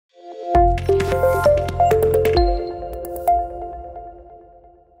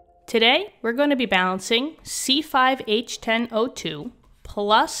Today, we're going to be balancing C5H10O2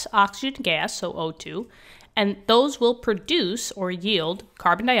 plus oxygen gas, so O2, and those will produce or yield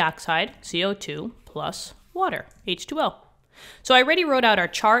carbon dioxide, CO2, plus water, H2O. So I already wrote out our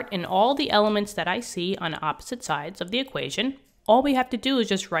chart and all the elements that I see on opposite sides of the equation. All we have to do is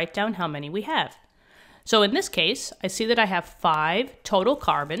just write down how many we have. So in this case, I see that I have 5 total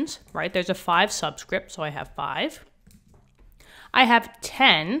carbons, right? There's a 5 subscript, so I have 5. I have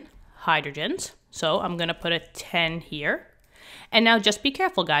 10 hydrogens, so I'm going to put a 10 here. And now just be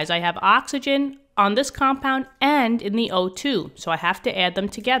careful, guys. I have oxygen on this compound and in the O2, so I have to add them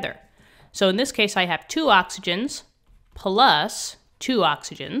together. So in this case, I have 2 oxygens plus 2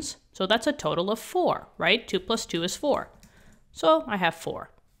 oxygens, so that's a total of 4, right? 2 plus 2 is 4. So I have 4.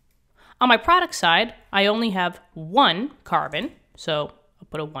 On my product side, I only have 1 carbon, so I'll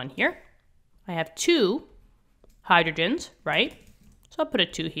put a 1 here. I have 2 hydrogens, right? So I'll put a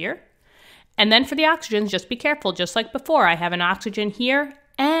 2 here. And then for the oxygens, just be careful. Just like before, I have an oxygen here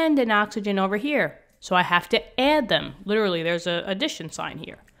and an oxygen over here. So I have to add them. Literally, there's an addition sign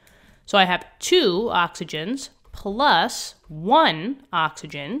here. So I have 2 oxygens plus 1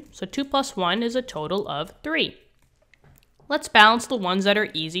 oxygen. So 2 plus 1 is a total of 3. Let's balance the ones that are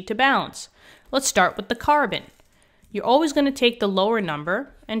easy to balance. Let's start with the carbon. You're always going to take the lower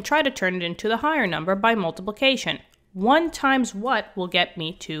number and try to turn it into the higher number by multiplication. 1 times what will get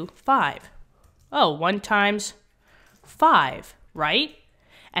me to 5? Oh, 1 times 5, right?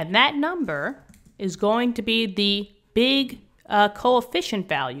 And that number is going to be the big coefficient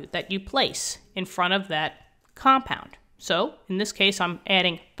value that you place in front of that compound. So in this case, I'm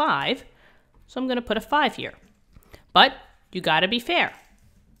adding 5, so I'm going to put a 5 here. But you got to be fair.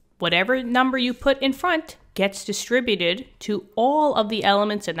 Whatever number you put in front gets distributed to all of the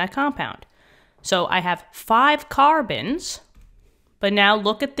elements in that compound. So I have 5 carbons, but now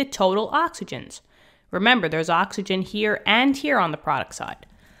look at the total oxygens. Remember, there's oxygen here and here on the product side.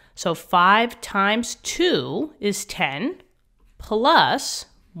 So 5 times 2 is 10, plus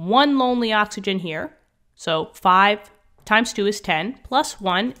 1 lonely oxygen here. So 5 times 2 is 10, plus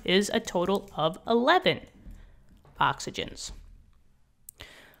 1 is a total of 11 oxygens.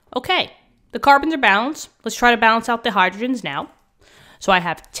 Okay, the carbons are balanced. Let's try to balance out the hydrogens now. So I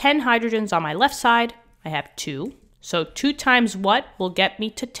have 10 hydrogens on my left side. I have 2. So 2 times what will get me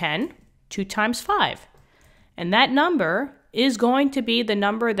to 10? 2 times 5. And that number is going to be the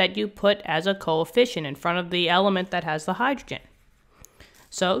number that you put as a coefficient in front of the element that has the hydrogen.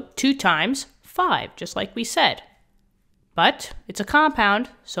 So 2 times 5, just like we said. But it's a compound,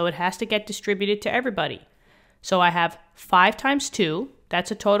 so it has to get distributed to everybody. So I have 5 times 2.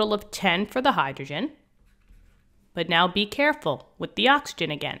 That's a total of 10 for the hydrogen. But now be careful with the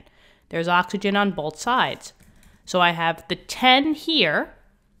oxygen again. There's oxygen on both sides. So I have the 10 here,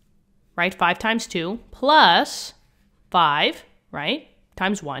 right? 5 times 2 plus 5, right?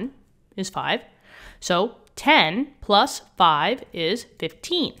 Times 1 is 5. So 10 plus 5 is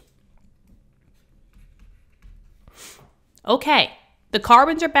 15. Okay, the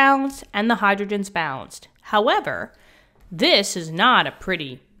carbons are balanced and the hydrogens balanced. However, this is not a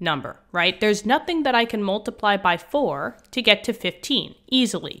pretty number, right? There's nothing that I can multiply by 4 to get to 15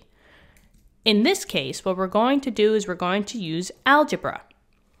 easily. In this case, what we're going to do is we're going to use algebra.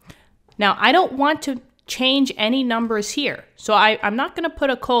 Now, I don't want to change any numbers here, so I'm not going to put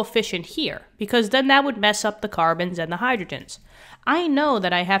a coefficient here because then that would mess up the carbons and the hydrogens. I know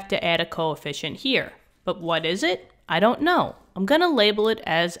that I have to add a coefficient here, but what is it? I don't know. I'm going to label it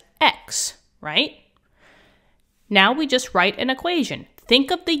as x, right? Now we just write an equation.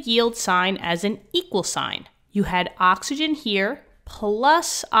 Think of the yield sign as an equal sign. You had oxygen here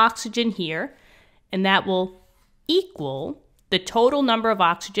plus oxygen here, and that will equal the total number of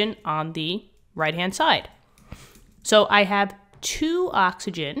oxygen on the right-hand side. So I have 2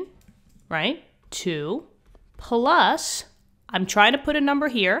 oxygen, right? 2 plus, I'm trying to put a number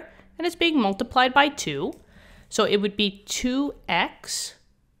here, and it's being multiplied by 2. So it would be 2x,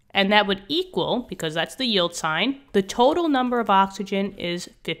 and that would equal, because that's the yield sign, the total number of oxygen is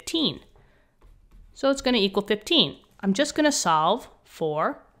 15. So it's going to equal 15. I'm just going to solve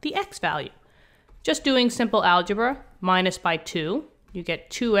for the x value. Just doing simple algebra, minus by 2, you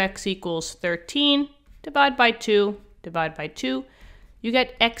get 2x equals 13, divide by 2, divide by 2, you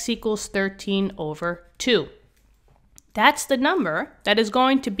get x equals 13 over 2. That's the number that is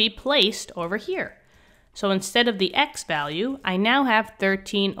going to be placed over here. So instead of the x value, I now have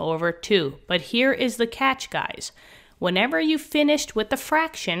 13 over 2. But here is the catch, guys. Whenever you finished with the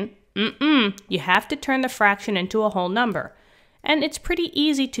fraction, you have to turn the fraction into a whole number. And it's pretty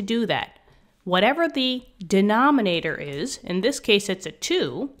easy to do that. whatever the denominator is, in this case it's a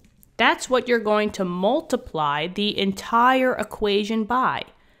 2, that's what you're going to multiply the entire equation by.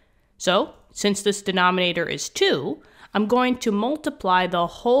 So, since this denominator is 2, I'm going to multiply the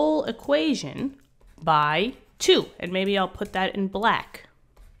whole equation by 2. And maybe I'll put that in black.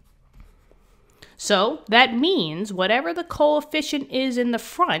 So, that means whatever the coefficient is in the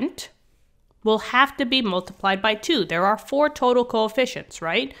front will have to be multiplied by 2. There are 4 total coefficients,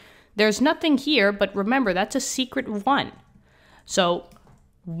 right? There's nothing here, but remember, that's a secret 1. So,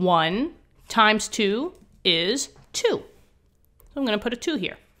 1 times 2 is 2. So I'm going to put a 2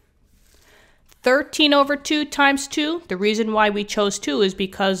 here. 13 over 2 times 2, the reason why we chose 2 is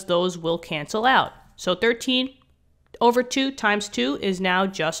because those will cancel out. So 13 over 2 times 2 is now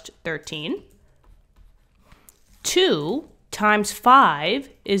just 13. 2 times 5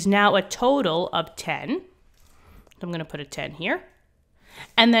 is now a total of 10. I'm going to put a 10 here.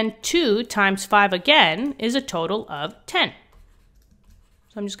 And then 2 times 5 again is a total of 10.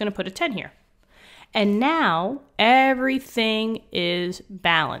 So I'm just going to put a 10 here. And now everything is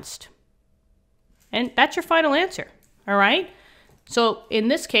balanced. And that's your final answer, all right? So in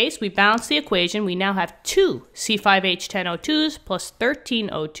this case, we balanced the equation. We now have 2 C5H10O2s plus 13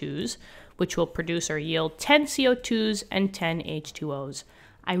 O2s, which will produce or yield 10 CO2s and 10 H2Os.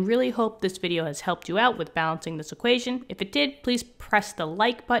 I really hope this video has helped you out with balancing this equation. If it did, please press the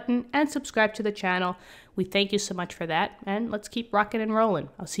like button and subscribe to the channel. We thank you so much for that, and let's keep rocking and rolling.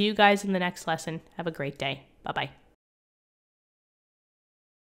 I'll see you guys in the next lesson. Have a great day. Bye-bye.